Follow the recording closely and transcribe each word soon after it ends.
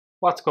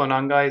What's going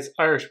on, guys?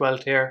 Irish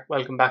Wealth here.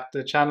 Welcome back to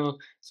the channel.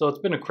 So it's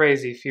been a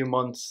crazy few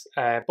months,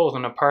 both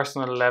on a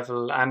personal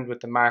level and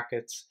with the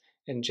markets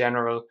in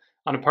general.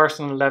 On a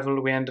personal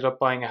level, we ended up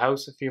buying a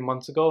house a few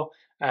months ago,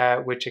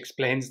 which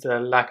explains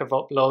the lack of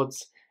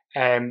uploads.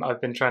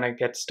 I've been trying to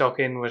get stuck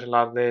in with a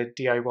lot of the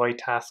DIY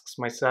tasks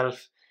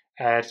myself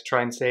to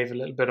try and save a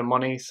little bit of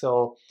money.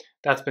 So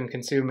that's been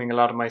consuming a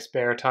lot of my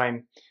spare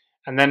time.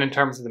 And then in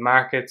terms of the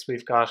markets,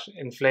 we've got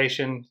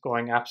inflation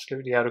going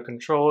absolutely out of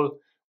control.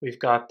 We've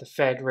got the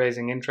Fed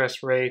raising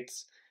interest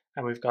rates,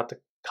 and we've got the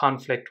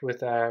conflict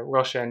with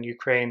Russia and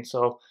Ukraine.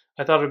 So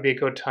I thought it would be a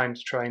good time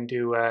to try and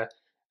do a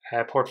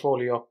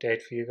portfolio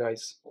update for you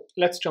guys.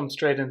 Let's jump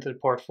straight into the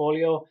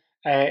portfolio.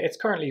 It's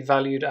currently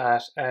valued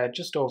at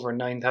just over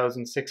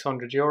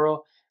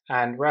 €9,600,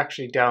 and we're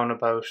actually down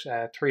about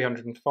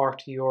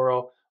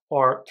 €340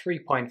 or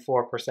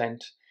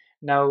 3.4%.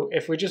 Now,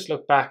 if we just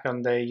look back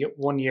on the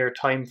 1 year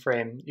time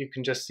frame, you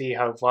can just see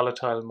how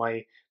volatile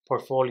my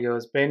portfolio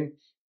has been.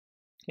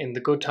 In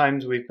the good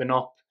times, we've been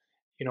up,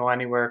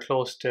 anywhere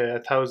close to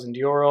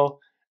 €1,000,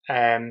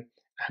 and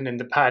in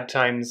the bad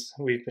times,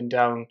 we've been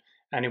down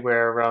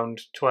anywhere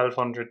around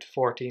 1,200 to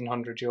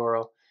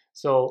 €1,400.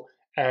 So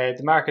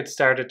the market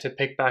started to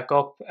pick back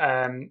up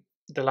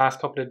the last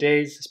couple of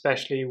days,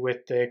 especially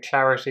with the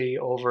clarity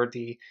over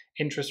the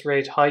interest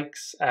rate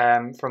hikes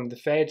from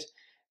the Fed.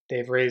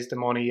 They've raised the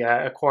money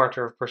a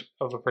quarter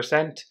of a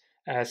percent.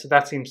 So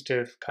that seems to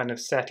have kind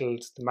of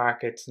settled the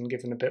markets and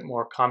given a bit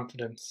more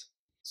confidence.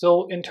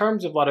 So in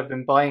terms of what I've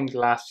been buying the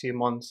last few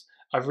months,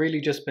 I've really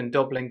just been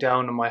doubling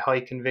down on my high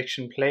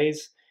conviction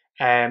plays,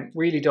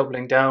 really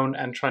doubling down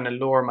and trying to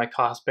lower my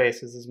cost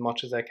basis as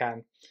much as I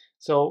can.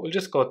 So we'll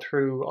just go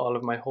through all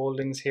of my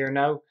holdings here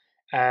now.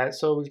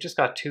 So we've just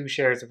got 2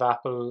 shares of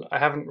Apple. I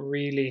haven't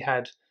really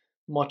had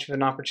much of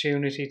an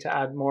opportunity to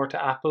add more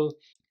to Apple,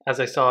 as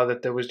I saw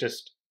that there was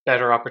just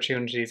better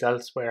opportunities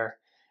elsewhere.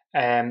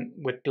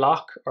 With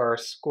Block, or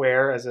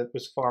Square as it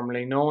was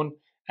formerly known,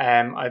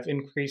 I've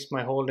increased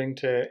my holding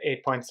to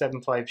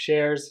 8.75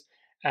 shares.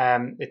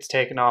 It's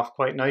taken off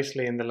quite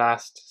nicely in the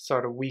last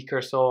sort of week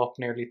or so, up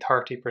nearly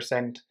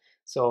 30%.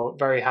 So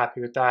very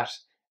happy with that.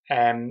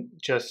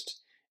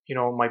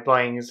 My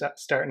buying is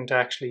starting to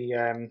actually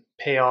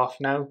pay off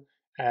now,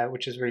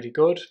 which is really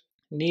good.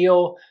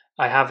 NEO,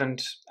 I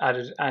haven't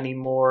added any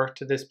more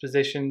to this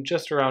position,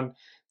 just around,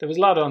 there was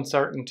a lot of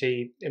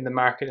uncertainty in the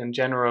market in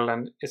general,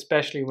 and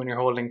especially when you're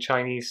holding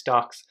Chinese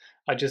stocks,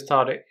 I just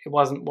thought it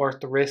wasn't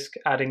worth the risk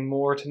adding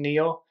more to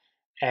NEO.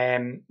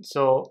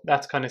 So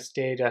that's kind of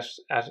stayed at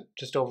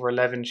just over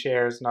 11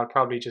 shares, and I'll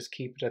probably just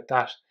keep it at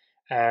that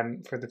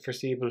for the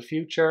foreseeable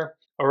future.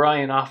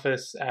 Orion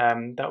Office,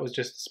 that was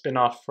just a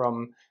spin-off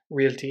from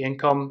Realty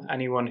Income.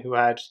 Anyone who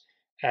had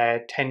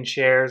 10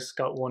 shares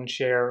got 1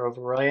 share of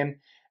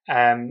Orion.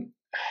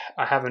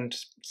 I haven't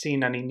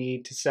seen any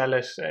need to sell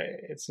it.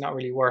 It's not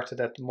really worth it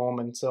at the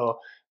moment, so I'm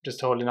just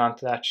holding on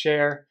to that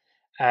share.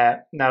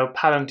 Now,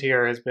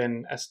 Palantir has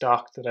been a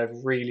stock that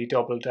I've really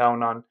doubled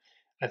down on.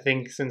 I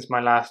think since my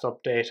last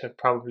update, I've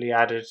probably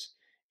added,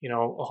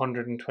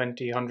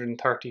 120,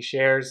 130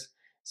 shares.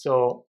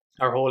 So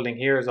our holding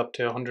here is up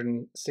to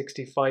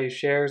 165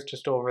 shares,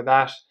 just over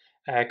that,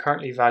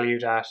 currently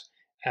valued at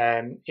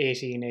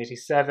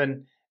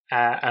 1887,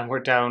 and we're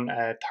down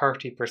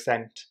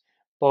 30%.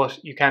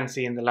 But you can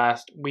see in the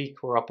last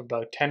week we're up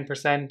about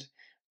 10%.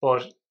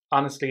 But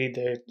honestly,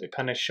 the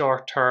kind of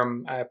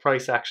short-term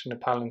price action of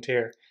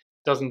Palantir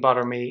doesn't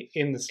bother me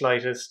in the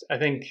slightest. I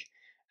think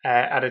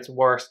at its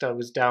worst I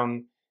was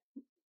down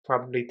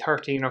probably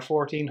 13 or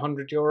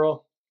 1400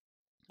 euro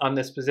on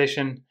this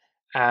position.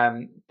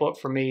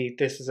 But for me,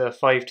 this is a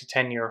 5 to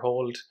 10 year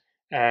hold.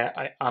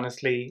 I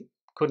honestly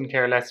couldn't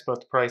care less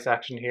about the price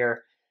action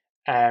here.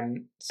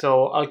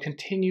 So I'll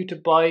continue to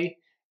buy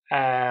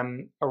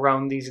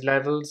around these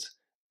levels,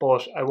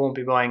 but I won't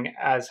be buying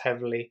as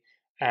heavily.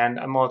 And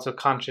I'm also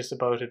conscious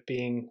about it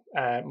being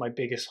my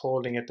biggest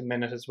holding at the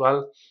minute as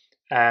well.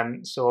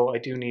 So I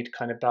do need to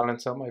kind of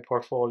balance out my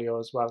portfolio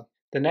as well.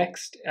 The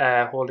next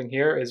holding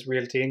here is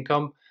Realty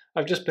Income.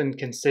 I've just been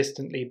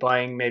consistently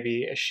buying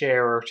maybe a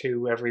share or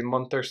two every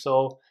month or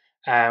so.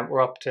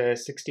 We're up to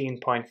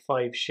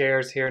 16.5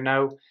 shares here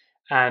now,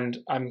 and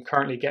I'm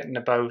currently getting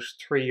about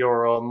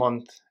 €3 a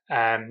month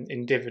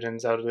in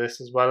dividends out of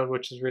this as well,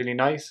 which is really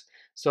nice.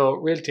 So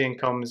Realty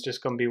Income is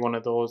just going to be one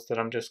of those that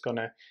I'm just going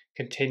to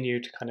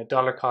continue to kind of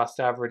dollar cost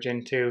average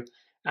into.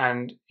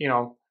 And,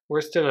 we're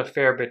still a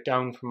fair bit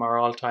down from our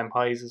all-time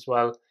highs as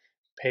well.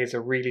 Pays a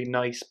really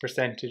nice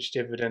percentage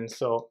dividend.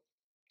 So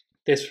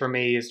this for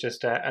me is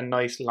just a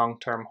nice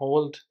long-term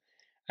hold.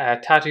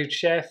 Tattooed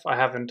Chef, I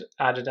haven't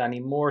added any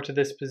more to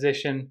this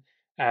position.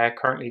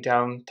 Currently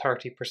down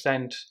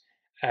 30%.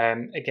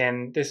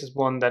 Again, this is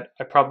one that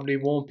I probably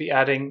won't be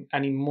adding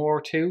any more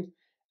to,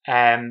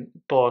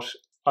 but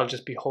I'll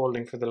just be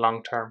holding for the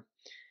long term.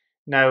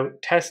 Now,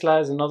 Tesla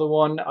is another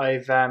one.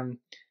 I've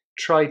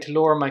tried to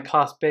lower my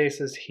cost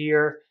basis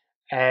here.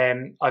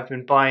 I've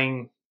been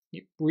buying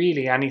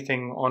really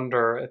anything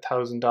under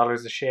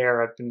 $1,000 a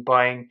share. I've been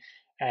buying.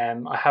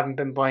 I haven't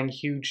been buying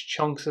huge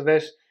chunks of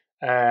it.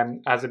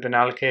 as I've been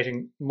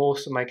allocating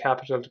most of my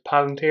capital to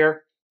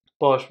Palantir.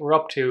 But we're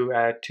up to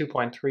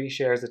 2.3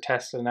 shares of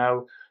Tesla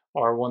now,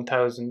 or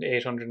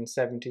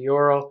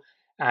 €1,870,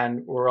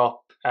 and we're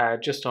up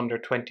just under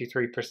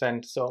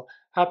 23%. So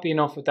happy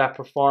enough with that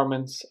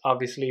performance.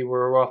 Obviously,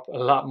 we're up a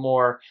lot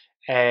more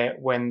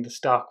when the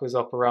stock was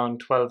up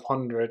around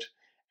 1,200.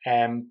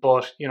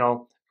 But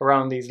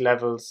around these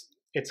levels,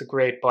 it's a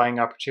great buying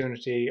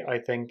opportunity, I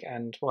think.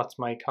 And what's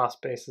my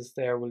cost basis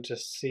there? We'll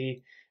just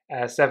see.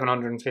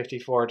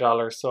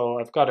 $754. So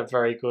I've got a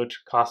very good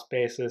cost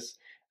basis.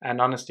 And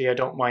honestly, I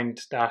don't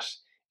mind that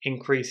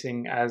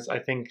increasing, as I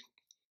think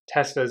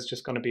Tesla is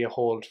just going to be a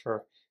hold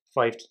for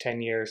 5 to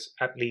 10 years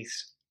at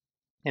least.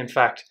 In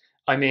fact,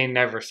 I may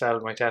never sell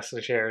my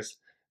Tesla shares.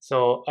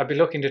 So I'll be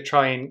looking to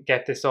try and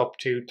get this up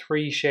to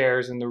 3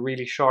 shares in the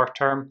really short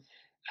term,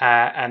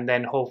 and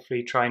then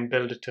hopefully try and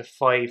build it to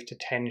 5 to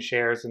 10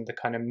 shares in the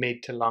kind of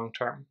mid to long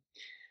term.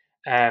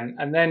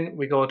 And then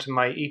we go to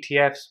my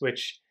ETFs,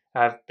 which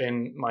have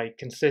been my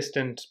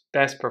consistent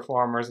best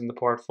performers in the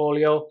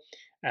portfolio.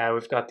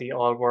 We've got the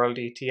All World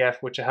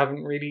ETF, which I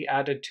haven't really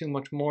added too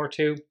much more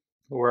to.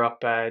 We're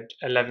up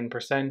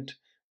 11%,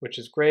 which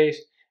is great.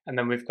 And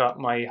then we've got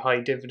my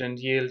High Dividend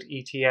Yield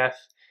ETF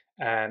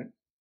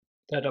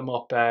that I'm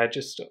up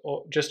just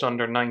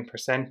under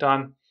 9%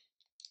 on.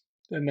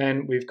 And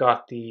then we've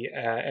got the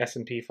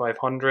S&P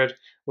 500,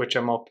 which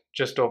I'm up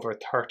just over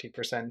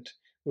 30%,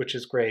 which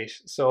is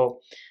great.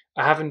 So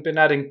I haven't been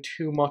adding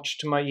too much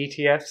to my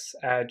ETFs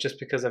just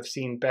because I've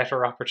seen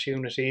better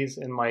opportunities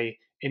in my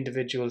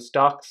individual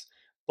stocks.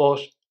 But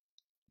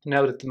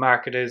now that the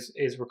market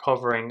is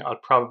recovering, I'll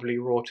probably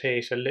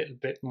rotate a little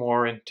bit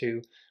more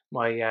into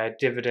my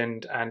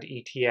dividend and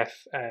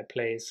ETF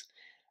plays.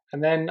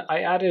 And then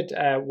I added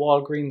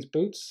Walgreens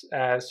Boots,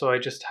 so I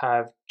just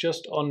have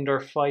just under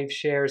 5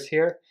 shares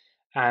here,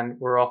 and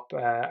we're up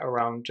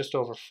around just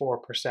over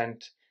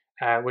 4%,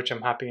 which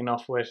I'm happy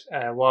enough with.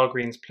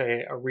 Walgreens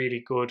play a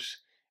really good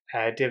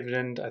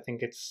dividend. I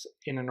think it's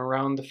in and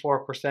around the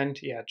 4%,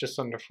 yeah, just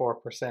under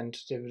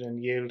 4%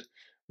 dividend yield,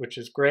 which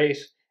is great.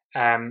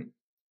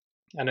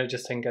 And I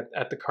just think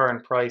at the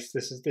current price,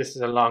 this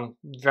is a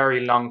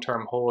very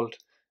long-term hold.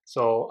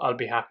 So I'll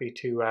be happy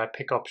to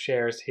pick up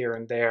shares here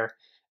and there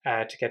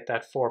to get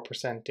that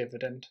 4%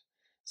 dividend.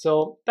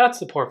 So that's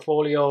the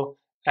portfolio.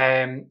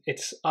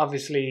 It's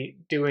obviously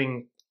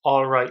doing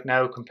all right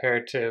now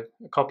compared to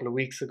a couple of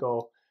weeks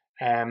ago.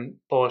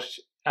 But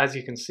as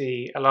you can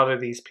see, a lot of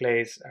these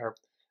plays are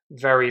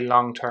very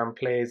long-term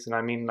plays, and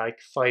I mean like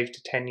 5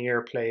 to 10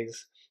 year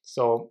plays.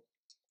 So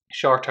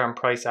short-term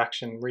price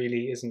action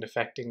really isn't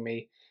affecting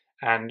me,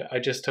 and I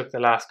just took the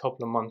last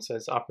couple of months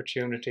as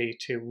opportunity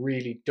to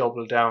really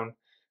double down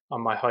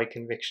on my high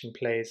conviction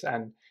plays,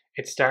 and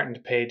it's starting to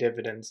pay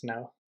dividends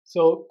now.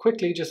 So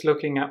quickly, just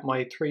looking at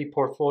my 3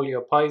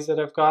 portfolio pies that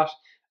I've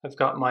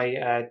got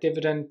my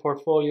dividend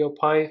portfolio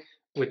pie,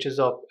 which is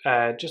up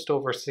just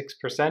over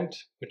 6%,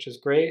 which is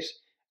great.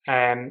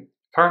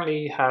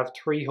 Currently have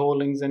 3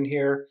 holdings in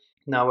here.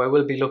 Now I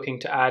will be looking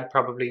to add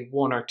probably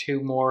 1 or 2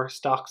 more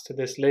stocks to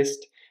this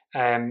list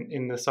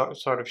in the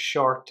sort of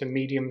short to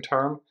medium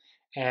term.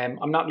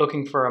 I'm not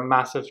looking for a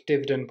massive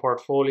dividend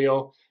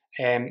portfolio.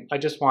 I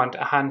just want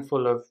a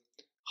handful of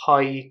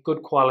high,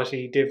 good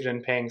quality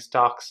dividend paying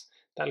stocks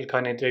that'll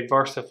kind of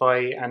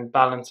diversify and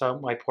balance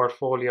out my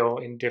portfolio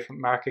in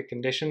different market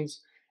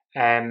conditions.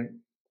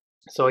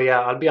 So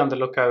yeah, I'll be on the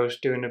lookout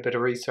doing a bit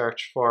of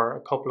research for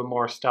a couple of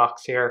more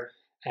stocks here,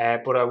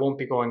 but I won't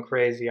be going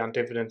crazy on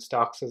dividend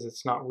stocks as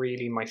it's not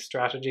really my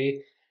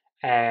strategy.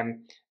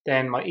 Then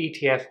my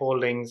ETF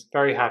holdings,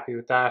 very happy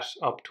with that,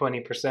 up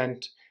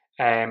 20%.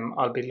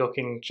 I'll be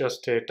looking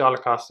just to dollar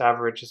cost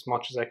average as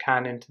much as I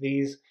can into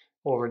these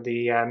over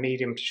the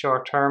medium to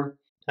short term.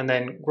 And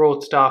then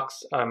growth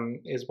stocks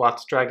is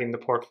what's dragging the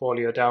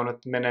portfolio down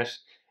at the minute.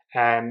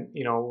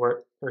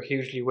 We're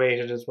hugely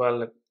weighted as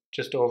well at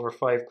just over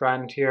 5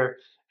 grand here,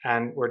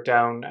 and we're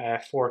down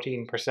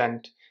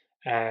 14%.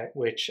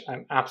 Which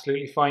I'm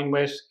absolutely fine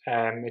with.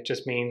 It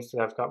just means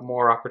that I've got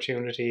more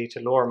opportunity to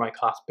lower my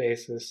cost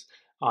basis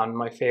on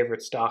my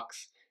favorite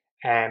stocks.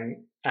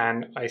 And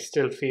I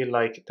still feel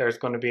like there's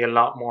going to be a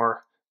lot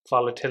more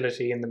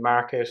volatility in the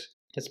market,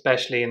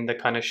 especially in the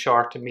kind of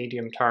short to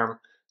medium term.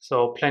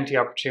 So plenty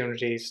of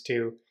opportunities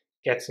to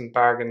get some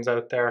bargains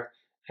out there.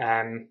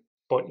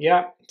 But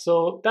yeah,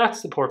 so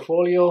that's the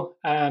portfolio.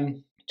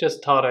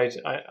 Just thought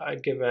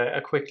I'd give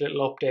a quick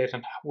little update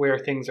on where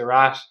things are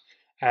at.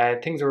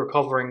 Things are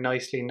recovering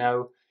nicely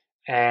now,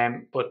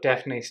 but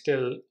definitely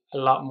still a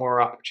lot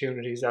more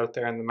opportunities out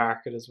there in the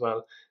market as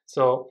well.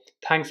 So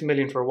thanks a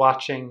million for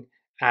watching,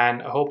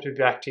 and I hope to be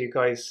back to you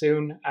guys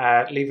soon.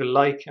 Leave a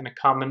like and a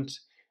comment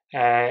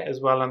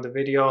as well on the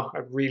video. I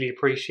really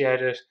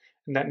appreciate it,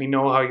 and let me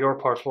know how your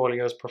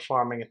portfolio is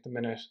performing at the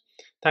minute.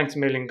 Thanks a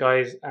million,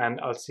 guys, and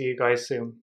I'll see you guys soon.